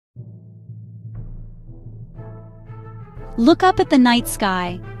Look up at the night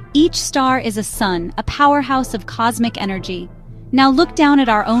sky. Each star is a sun, a powerhouse of cosmic energy. Now look down at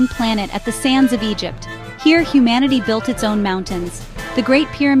our own planet, at the sands of Egypt. Here, humanity built its own mountains. The Great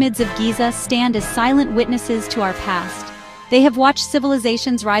Pyramids of Giza stand as silent witnesses to our past. They have watched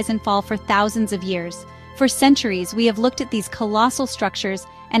civilizations rise and fall for thousands of years. For centuries, we have looked at these colossal structures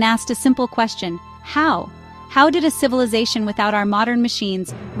and asked a simple question: how? How did a civilization without our modern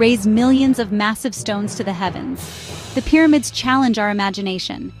machines raise millions of massive stones to the heavens? The pyramids challenge our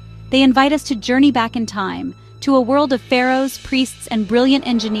imagination. They invite us to journey back in time, to a world of pharaohs, priests, and brilliant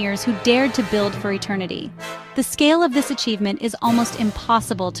engineers who dared to build for eternity. The scale of this achievement is almost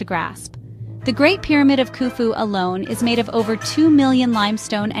impossible to grasp. The Great Pyramid of Khufu alone is made of over 2 million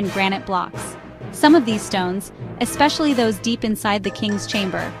limestone and granite blocks. Some of these stones, especially those deep inside the king's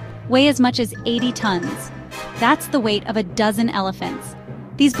chamber, weigh as much as 80 tons. That's the weight of a dozen elephants.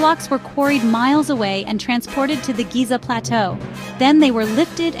 These blocks were quarried miles away and transported to the Giza Plateau. Then they were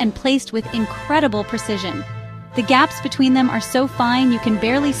lifted and placed with incredible precision. The gaps between them are so fine you can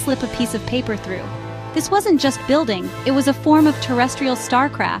barely slip a piece of paper through. This wasn't just building, it was a form of terrestrial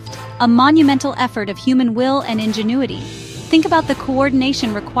starcraft, a monumental effort of human will and ingenuity. Think about the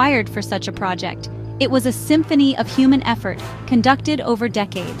coordination required for such a project. It was a symphony of human effort, conducted over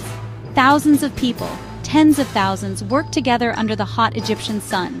decades. Thousands of people, tens of thousands, worked together under the hot Egyptian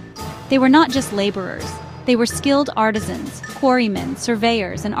sun. They were not just laborers. They were skilled artisans, quarrymen,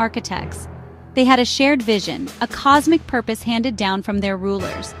 surveyors, and architects. They had a shared vision, a cosmic purpose handed down from their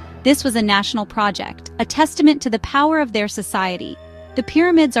rulers. This was a national project, a testament to the power of their society. The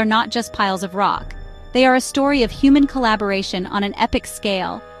pyramids are not just piles of rock. They are a story of human collaboration on an epic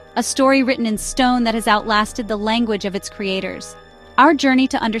scale, a story written in stone that has outlasted the language of its creators. Our journey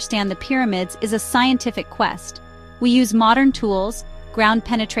to understand the pyramids is a scientific quest. We use modern tools,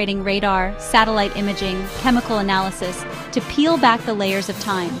 ground-penetrating radar, satellite imaging, chemical analysis, to peel back the layers of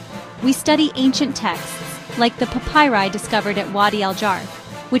time. We study ancient texts, like the papyri discovered at Wadi al-Jarf,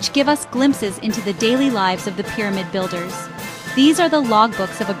 which give us glimpses into the daily lives of the pyramid builders. These are the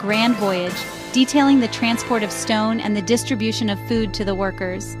logbooks of a grand voyage, detailing the transport of stone and the distribution of food to the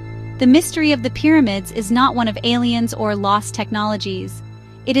workers. The mystery of the pyramids is not one of aliens or lost technologies.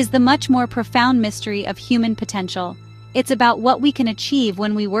 It is the much more profound mystery of human potential. It's about what we can achieve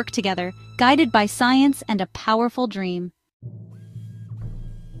when we work together, guided by science and a powerful dream.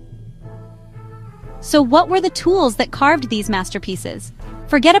 So what were the tools that carved these masterpieces?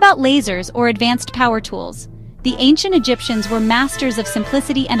 Forget about lasers or advanced power tools. The ancient Egyptians were masters of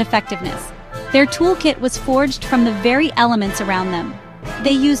simplicity and effectiveness. Their toolkit was forged from the very elements around them.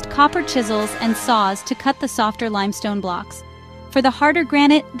 They used copper chisels and saws to cut the softer limestone blocks. For the harder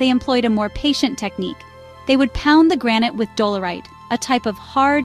granite, they employed a more patient technique. They would pound the granite with dolerite, a type of hard,